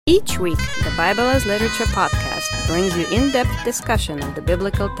Each week, the Bible as Literature podcast brings you in-depth discussion of the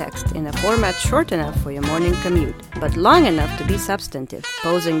biblical text in a format short enough for your morning commute, but long enough to be substantive,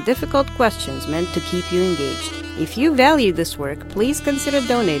 posing difficult questions meant to keep you engaged. If you value this work, please consider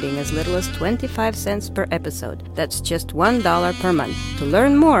donating as little as 25 cents per episode. That's just $1 per month. To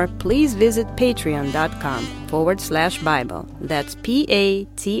learn more, please visit patreon.com/Bible. That's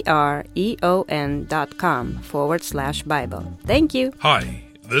patreon.com/Bible. Thank you. Hi.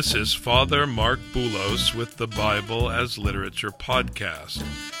 This is Father Mark Boulos with the Bible as Literature podcast.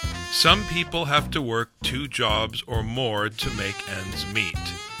 Some people have to work 2 jobs or more to make ends meet.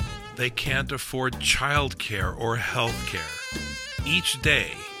 They can't afford childcare or health care. Each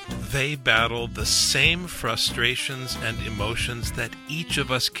day, they battle the same frustrations and emotions that each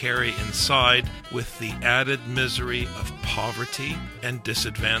of us carry inside, with the added misery of poverty and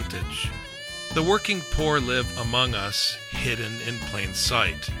disadvantage. The working poor live among us, hidden in plain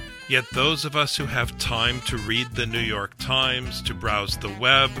sight. Yet those of us who have time to read the New York Times, to browse the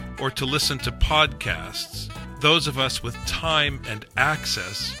web, or to listen to podcasts, those of us with time and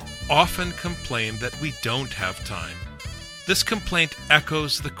access often complain that we don't have time. This complaint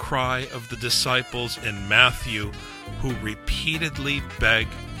echoes the cry of the disciples in Matthew, who repeatedly beg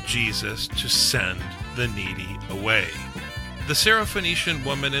Jesus to send the needy away. The Syrophoenician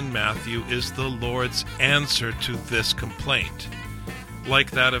woman in Matthew is the Lord's answer to this complaint. Like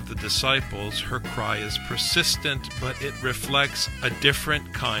that of the disciples, her cry is persistent, but it reflects a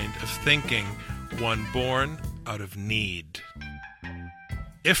different kind of thinking, one born out of need.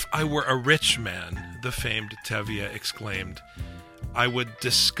 "If I were a rich man," the famed Tevye exclaimed, "I would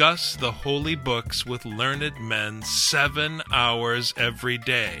discuss the holy books with learned men 7 hours every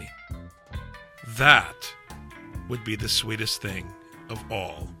day. That would be the sweetest thing of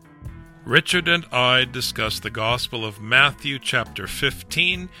all." Richard and I discuss the Gospel of Matthew chapter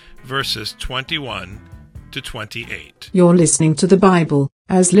 15, verses 21 to 28. You're listening to the Bible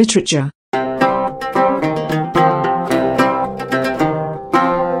as Literature.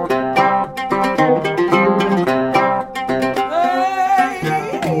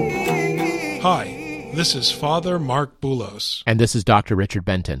 This is Father Mark Boulos. And this is Dr. Richard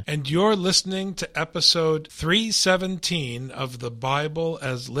Benton. And you're listening to episode 317 of the Bible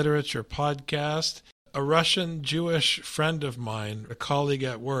as Literature podcast. A Russian Jewish friend of mine, a colleague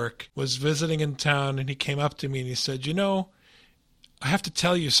at work, was visiting in town, and he came up to me and he said, "You know, I have to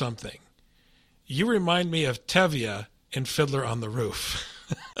tell you something. You remind me of Tevye in Fiddler on the Roof,"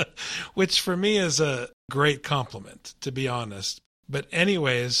 which for me is a great compliment, to be honest. But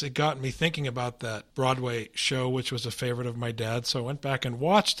anyways, it got me thinking about that Broadway show, which was a favorite of my dad, so I went back and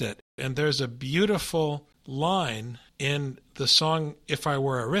watched it. And there's a beautiful line in the song "If I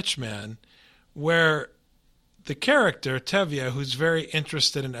Were a Rich Man," where the character, Tevye, who's very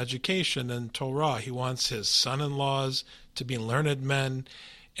interested in education and Torah, he wants his son-in-laws to be learned men,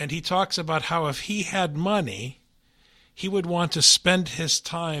 and he talks about how if he had money, he would want to spend his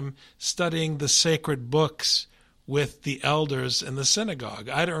time studying the sacred books with the elders in the synagogue.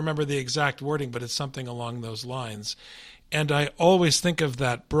 I don't remember the exact wording, but it's something along those lines. And I always think of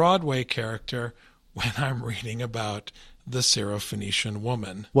that Broadway character when I'm reading about the Syrophoenician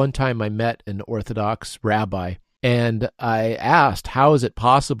woman. One time I met an Orthodox rabbi, and I asked, how is it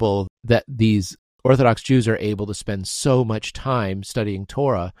possible that these Orthodox Jews are able to spend so much time studying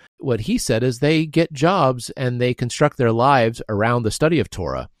Torah? What he said is they get jobs and they construct their lives around the study of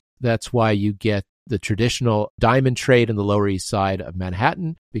Torah. That's why you get the traditional diamond trade in the Lower East Side of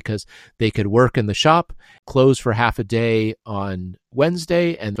Manhattan, because they could work in the shop, close for half a day on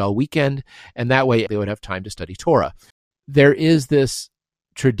Wednesday and all weekend, and that way they would have time to study Torah. There is this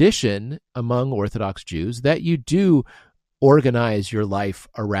tradition among Orthodox Jews that you do organize your life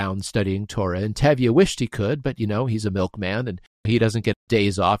around studying Torah. And Tevye wished he could, but he's a milkman and he doesn't get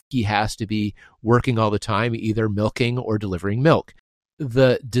days off. He has to be working all the time, either milking or delivering milk.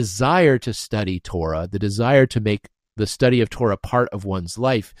 The desire to study Torah, the desire to make the study of Torah part of one's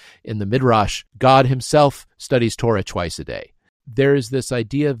life. In the Midrash, God himself studies Torah twice a day. There is this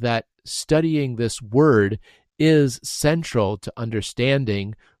idea that studying this word is central to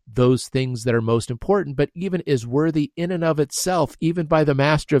understanding those things that are most important, but even is worthy in and of itself, even by the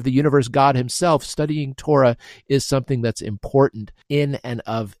master of the universe, God himself. Studying Torah is something that's important in and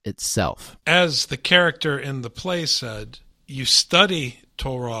of itself. As the character in the play said, you study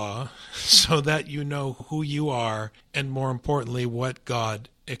Torah so that you know who you are and, more importantly, what God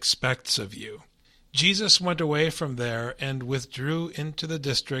expects of you. Jesus went away from there and withdrew into the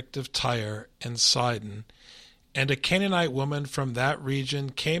district of Tyre and Sidon. And a Canaanite woman from that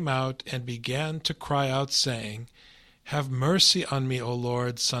region came out and began to cry out, saying, Have mercy on me, O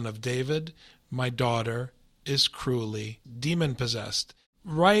Lord, Son of David. My daughter is cruelly demon-possessed.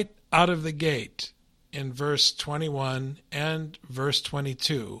 Right out of the gate, in verse 21 and verse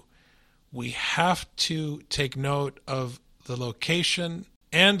 22, we have to take note of the location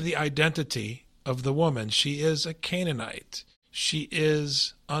and the identity of the woman. She is a Canaanite. She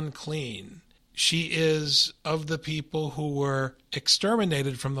is unclean. She is of the people who were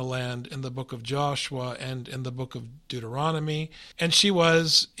exterminated from the land in the book of Joshua and in the book of Deuteronomy. And she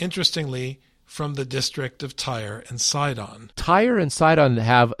was, interestingly, from the district of Tyre and Sidon. Tyre and Sidon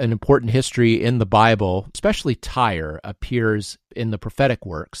have an important history in the Bible. Especially Tyre appears in the prophetic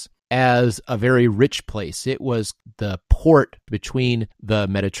works as a very rich place. It was the port between the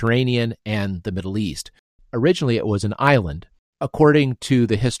Mediterranean and the Middle East. Originally, it was an island. According to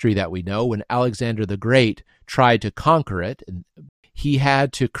the history that we know, when Alexander the Great tried to conquer it, he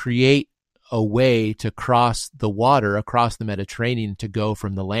had to create a way to cross the water across the Mediterranean to go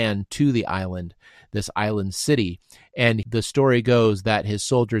from the land to the island, this island city. And the story goes that his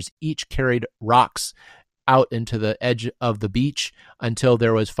soldiers each carried rocks out into the edge of the beach until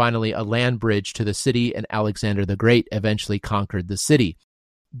there was finally a land bridge to the city, and Alexander the Great eventually conquered the city.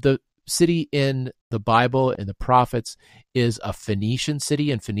 The city in the Bible and the prophets is a Phoenician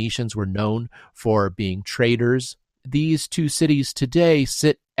city, and Phoenicians were known for being traders. These two cities today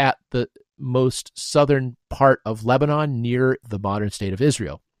sit at the most southern part of Lebanon, near the modern state of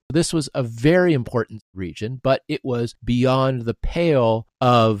Israel. This was a very important region, but it was beyond the pale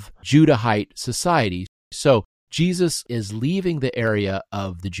of Judahite society. So Jesus is leaving the area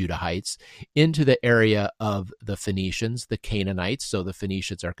of the Judahites into the area of the Phoenicians, the Canaanites. So the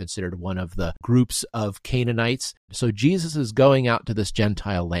Phoenicians are considered one of the groups of Canaanites. So Jesus is going out to this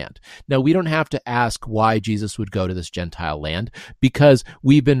Gentile land. Now, we don't have to ask why Jesus would go to this Gentile land, because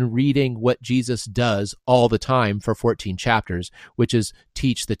we've been reading what Jesus does all the time for 14 chapters, which is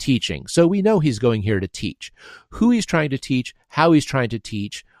teach the teaching. So we know he's going here to teach. Who he's trying to teach, how he's trying to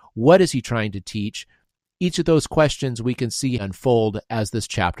teach, what is he trying to teach? Each of those questions we can see unfold as this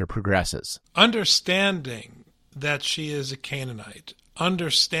chapter progresses. Understanding that she is a Canaanite,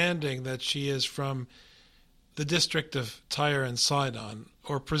 understanding that she is from the district of Tyre and Sidon,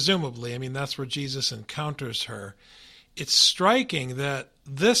 or presumably, that's where Jesus encounters her, it's striking that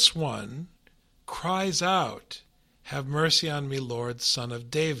this one cries out, "Have mercy on me, Lord, Son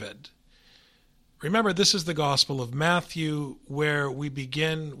of David." Remember, this is the Gospel of Matthew, where we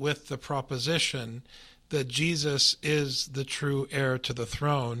begin with the proposition that Jesus is the true heir to the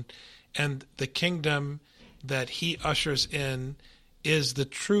throne, and the kingdom that he ushers in is the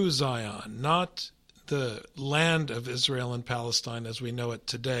true Zion, not the land of Israel and Palestine as we know it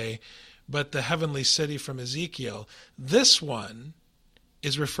today, but the heavenly city from Ezekiel. This one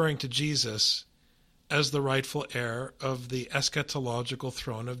is referring to Jesus as the rightful heir of the eschatological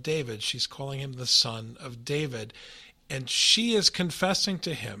throne of David. She's calling him the Son of David, and she is confessing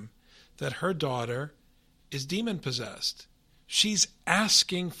to him that her daughter is demon-possessed. She's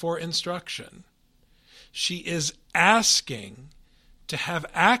asking for instruction. She is asking to have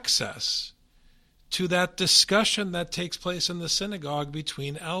access to that discussion that takes place in the synagogue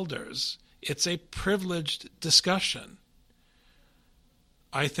between elders. It's a privileged discussion.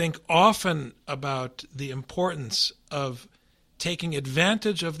 I think often about the importance of taking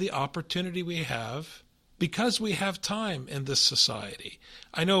advantage of the opportunity we have because we have time in this society.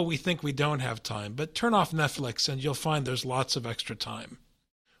 I know we think we don't have time, but turn off Netflix and you'll find there's lots of extra time.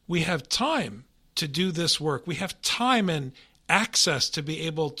 We have time to do this work. We have time and access to be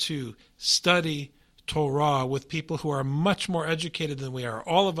able to study Torah with people who are much more educated than we are.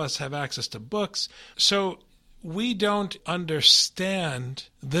 All of us have access to books. So we don't understand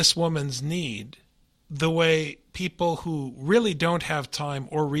this woman's need the way people who really don't have time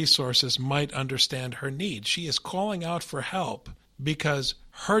or resources might understand her need. She is calling out for help because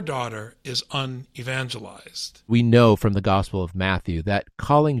her daughter is unevangelized. We know from the Gospel of Matthew that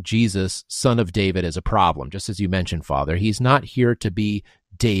calling Jesus Son of David is a problem, just as you mentioned, Father. He's not here to be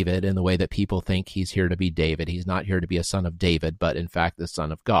David in the way that people think he's here to be David. He's not here to be a son of David, but in fact the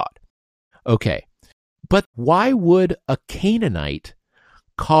Son of God. Okay, but why would a Canaanite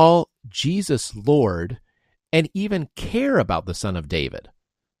call Jesus Lord and even care about the Son of David?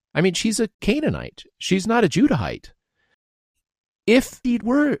 She's a Canaanite. She's not a Judahite. If he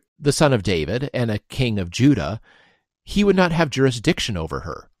were the son of David and a king of Judah, he would not have jurisdiction over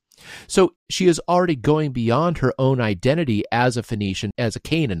her. So she is already going beyond her own identity as a Phoenician, as a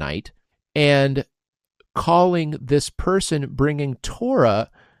Canaanite, and calling this person bringing Torah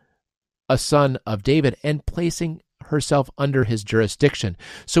a son of David and placing herself under his jurisdiction.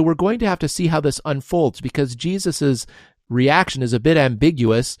 So we're going to have to see how this unfolds, because Jesus's reaction is a bit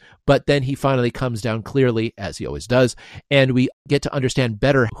ambiguous, but then he finally comes down clearly, as he always does, and we get to understand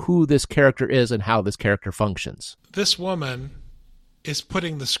better who this character is and how this character functions. This woman is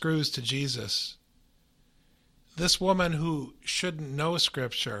putting the screws to Jesus. This woman who shouldn't know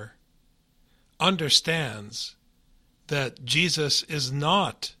Scripture understands that Jesus is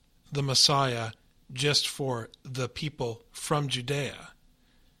not the Messiah just for the people from Judea.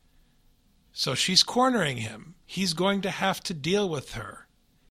 So she's cornering him. He's going to have to deal with her.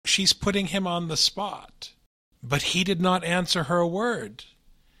 She's putting him on the spot. But he did not answer her a word.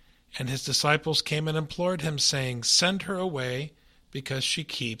 And his disciples came and implored him, saying, "Send her away, because she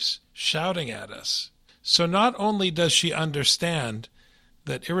keeps shouting at us." So not only does she understand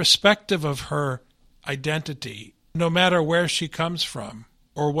that irrespective of her identity, no matter where she comes from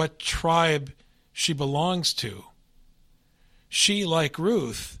or what tribe she belongs to, she, like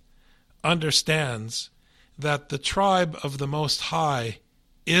Ruth, understands that the tribe of the Most High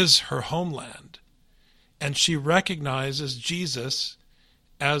is her homeland, and she recognizes Jesus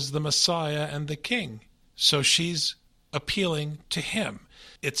as the Messiah and the King. So she's appealing to him.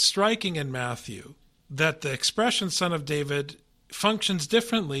 It's striking in Matthew that the expression Son of David functions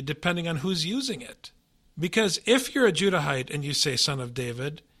differently depending on who's using it. Because if you're a Judahite and you say Son of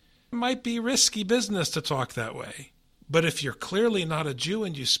David, it might be risky business to talk that way. But if you're clearly not a Jew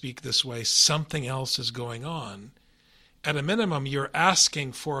and you speak this way, something else is going on. At a minimum, you're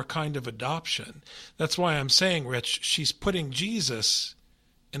asking for a kind of adoption. That's why I'm saying, Rich, she's putting Jesus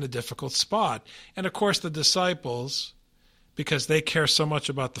in a difficult spot. And of course, the disciples, because they care so much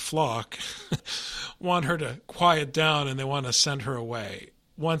about the flock, want her to quiet down and they want to send her away.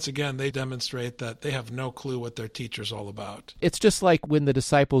 Once again, they demonstrate that they have no clue what their teacher's all about. It's just like when the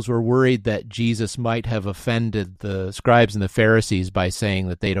disciples were worried that Jesus might have offended the scribes and the Pharisees by saying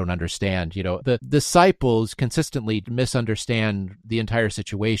that they don't understand. You know, the disciples consistently misunderstand the entire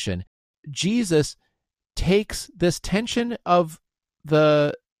situation. Jesus takes this tension of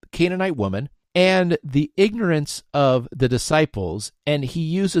the Canaanite woman and the ignorance of the disciples, and he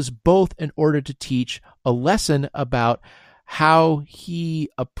uses both in order to teach a lesson about how he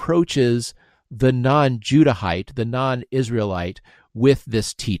approaches the non-Judahite, the non-Israelite, with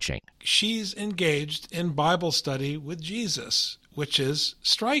this teaching. She's engaged in Bible study with Jesus, which is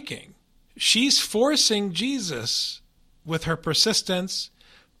striking. She's forcing Jesus with her persistence,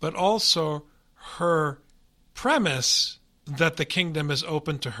 but also her premise that the kingdom is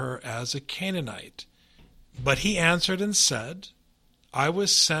open to her as a Canaanite. But he answered and said, "I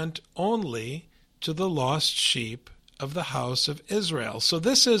was sent only to the lost sheep of the house of Israel." So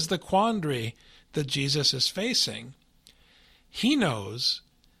this is the quandary that Jesus is facing. He knows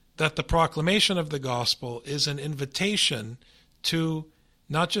that the proclamation of the gospel is an invitation to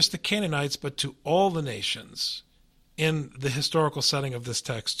not just the Canaanites, but to all the nations. In the historical setting of this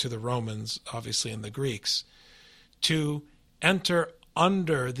text, to the Romans, obviously, and the Greeks, to enter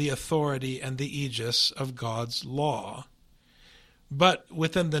under the authority and the aegis of God's law. But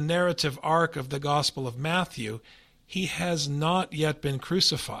within the narrative arc of the Gospel of Matthew, he has not yet been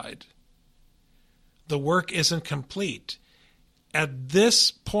crucified. The work isn't complete. At this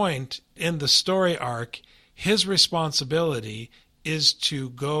point in the story arc, his responsibility is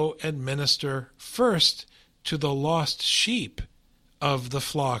to go and minister first to the lost sheep of the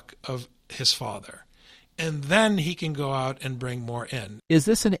flock of his Father. And then he can go out and bring more in. Is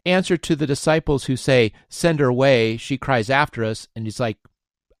this an answer to the disciples who say, "Send her away, she cries after us," and he's like,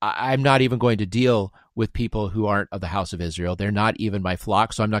 I'm not even going to deal with people who aren't of the house of Israel. They're not even my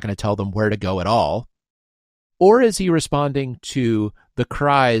flock, so I'm not going to tell them where to go at all? Or is he responding to the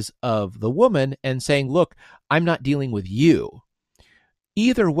cries of the woman and saying, look, I'm not dealing with you?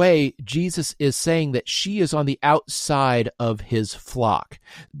 Either way, Jesus is saying that she is on the outside of his flock.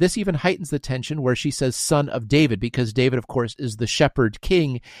 This even heightens the tension where she says son of David, because David, of course, is the shepherd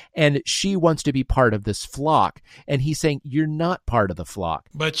king, and she wants to be part of this flock. And he's saying, you're not part of the flock.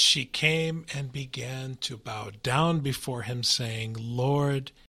 But she came and began to bow down before him, saying,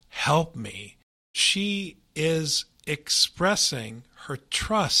 Lord, help me. She is expressing her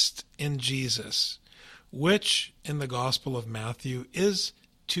trust in Jesus, which in the Gospel of Matthew is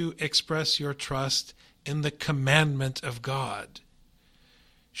to express your trust in the commandment of God.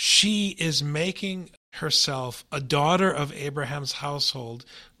 She is making herself a daughter of Abraham's household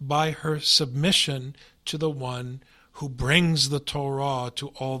by her submission to the one who brings the Torah to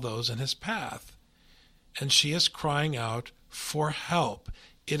all those in his path. And she is crying out for help.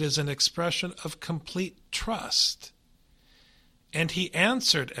 It is an expression of complete trust. And he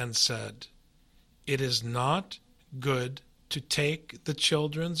answered and said, It is not good to take the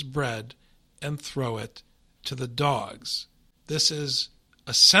children's bread and throw it to the dogs. This is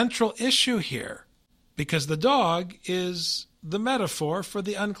a central issue here, because the dog is the metaphor for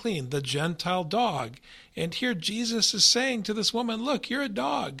the unclean, the Gentile dog. And here Jesus is saying to this woman, look, you're a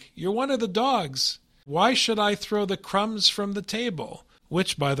dog. You're one of the dogs. Why should I throw the crumbs from the table?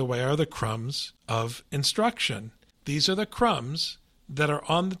 Which, by the way, are the crumbs of instruction. These are the crumbs that are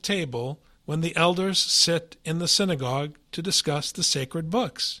on the table when the elders sit in the synagogue to discuss the sacred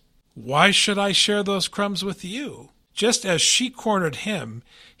books. Why should I share those crumbs with you? Just as she cornered him,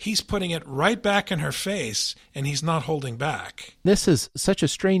 he's putting it right back in her face, and he's not holding back. This is such a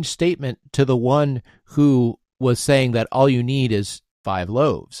strange statement to the one who was saying that all you need is 5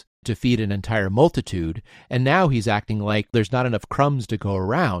 loaves to feed an entire multitude, and now he's acting like there's not enough crumbs to go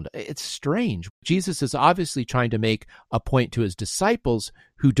around. It's strange. Jesus is obviously trying to make a point to his disciples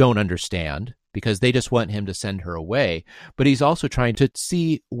who don't understand, because they just want him to send her away. But he's also trying to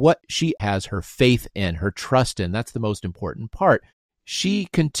see what she has her faith in, her trust in. That's the most important part. She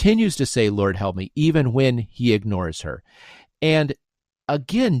continues to say, Lord, help me, even when he ignores her. And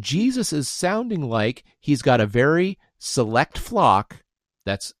again, Jesus is sounding like he's got a very select flock,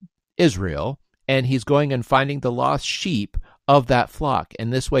 that's Israel, and he's going and finding the lost sheep of that flock.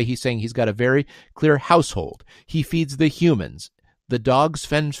 And this way he's saying he's got a very clear household. He feeds the humans. The dogs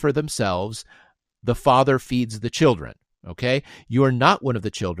fend for themselves. The father feeds the children, okay? You are not one of the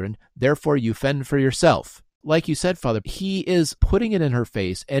children, therefore you fend for yourself. Like you said, Father, he is putting it in her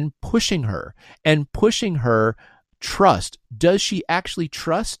face and pushing her trust. Does she actually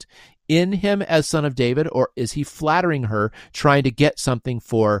trust in him as son of David, or is he flattering her, trying to get something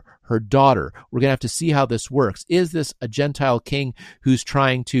for her daughter? We're going to have to see how this works. Is this a Gentile king who's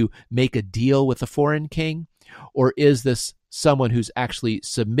trying to make a deal with a foreign king? Or is this someone who's actually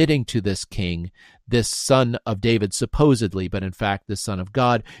submitting to this king, this son of David supposedly, but in fact the son of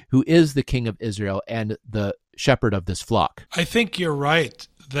God, who is the king of Israel and the shepherd of this flock? I think you're right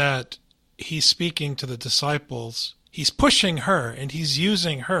that he's speaking to the disciples. He's pushing her and he's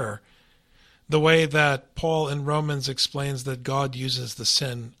using her the way that Paul in Romans explains that God uses the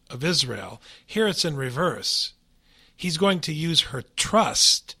sin of Israel. Here it's in reverse. He's going to use her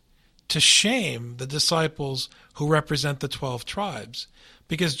trust to shame the disciples who represent the 12 tribes.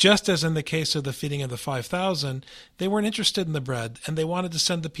 Because just as in the case of the feeding of the 5,000, they weren't interested in the bread, and they wanted to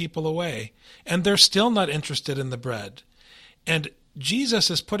send the people away. And they're still not interested in the bread. And Jesus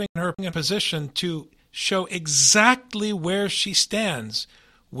is putting her in a position to show exactly where she stands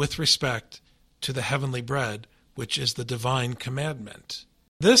with respect to the heavenly bread, which is the divine commandment.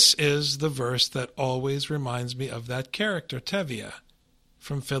 This is the verse that always reminds me of that character, Tevye,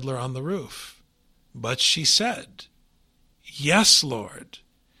 from Fiddler on the Roof. But she said, Yes, Lord,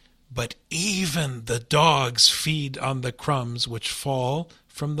 but even the dogs feed on the crumbs which fall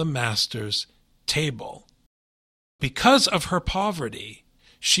from the master's table. Because of her poverty,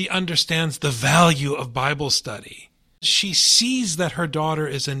 she understands the value of Bible study. She sees that her daughter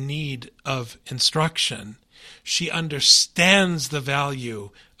is in need of instruction. She understands the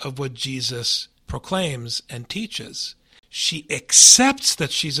value of what Jesus proclaims and teaches. She accepts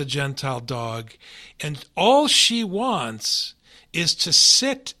that she's a Gentile dog, and all she wants is to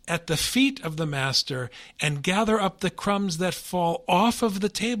sit at the feet of the master and gather up the crumbs that fall off of the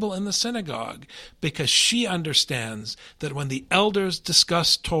table in the synagogue, because she understands that when the elders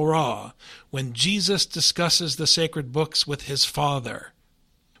discuss Torah, when Jesus discusses the sacred books with his Father,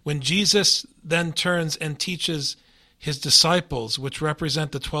 when Jesus then turns and teaches his disciples, which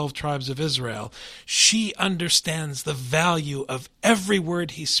represent the 12 tribes of Israel, she understands the value of every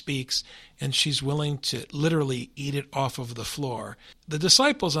word he speaks, and she's willing to literally eat it off of the floor. The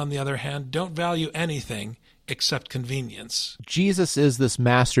disciples, on the other hand, don't value anything except convenience. Jesus is this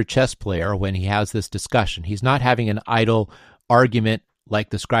master chess player when he has this discussion. He's not having an idle argument like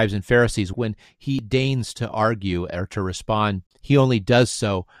the scribes and Pharisees. When he deigns to argue or to respond, he only does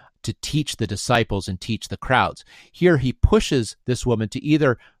so to teach the disciples and teach the crowds. Here he pushes this woman to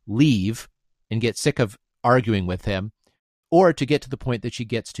either leave and get sick of arguing with him, or to get to the point that she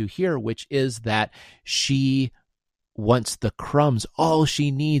gets to here, which is that she wants the crumbs. All she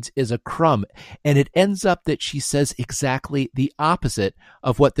needs is a crumb. And it ends up that she says exactly the opposite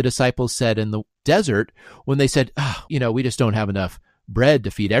of what the disciples said in the desert when they said, we just don't have enough bread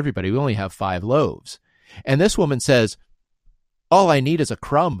to feed everybody. We only have 5 loaves. And this woman says, all I need is a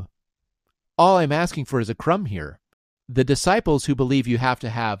crumb. All I'm asking for is a crumb here. The disciples who believe you have to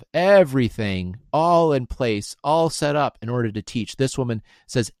have everything all in place, all set up in order to teach. This woman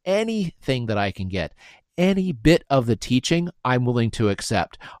says, anything that I can get, any bit of the teaching, I'm willing to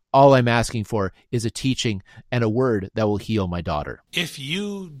accept. All I'm asking for is a teaching and a word that will heal my daughter. If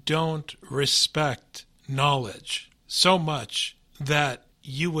you don't respect knowledge so much that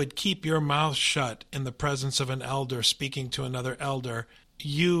you would keep your mouth shut in the presence of an elder speaking to another elder,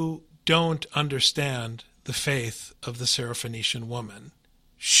 you don't understand the faith of the Syrophoenician woman.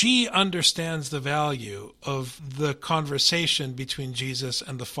 She understands the value of the conversation between Jesus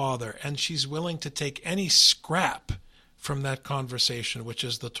and the Father, and she's willing to take any scrap from that conversation, which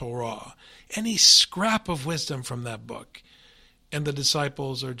is the Torah, any scrap of wisdom from that book. And the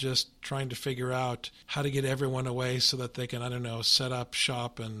disciples are just trying to figure out how to get everyone away so that they can, set up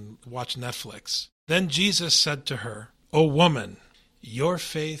shop and watch Netflix. Then Jesus said to her, "O woman, your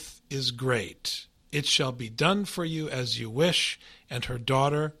faith is great. It shall be done for you as you wish." And her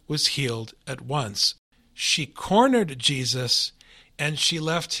daughter was healed at once. She cornered Jesus, and she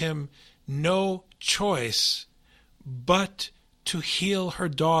left him no choice but to heal her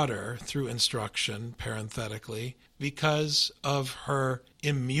daughter through instruction, parenthetically, because of her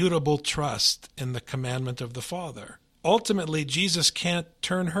immutable trust in the commandment of the Father. Ultimately, Jesus can't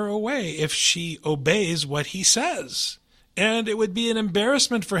turn her away if she obeys what he says. And it would be an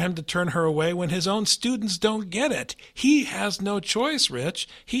embarrassment for him to turn her away when his own students don't get it. He has no choice, Rich.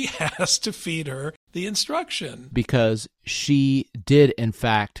 He has to feed her the instruction. Because she did, in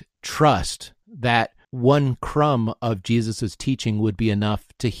fact, trust that one crumb of Jesus' teaching would be enough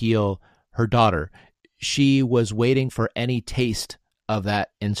to heal her daughter. She was waiting for any taste of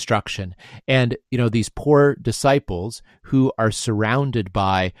that instruction. And, these poor disciples who are surrounded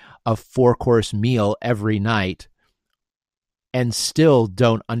by a 4-course meal every night and still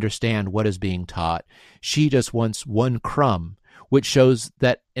don't understand what is being taught. She just wants one crumb, which shows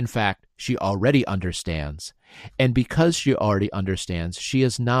that, in fact, she already understands. And because she already understands, she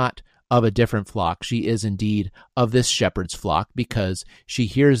is not of a different flock. She is indeed of this shepherd's flock because she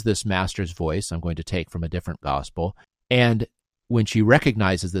hears this master's voice. I'm going to take from a different gospel. And when she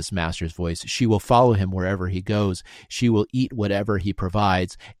recognizes this master's voice, she will follow him wherever he goes. She will eat whatever he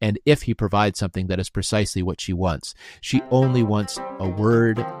provides, and if he provides something, that is precisely what she wants. She only wants a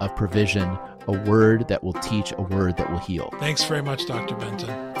word of provision, a word that will teach, a word that will heal. Thanks very much, Dr.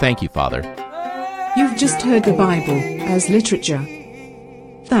 Benton. Thank you, Father. You've just heard the Bible as literature.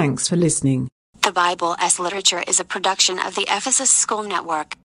 Thanks for listening. The Bible as Literature is a production of the Ephesus School Network.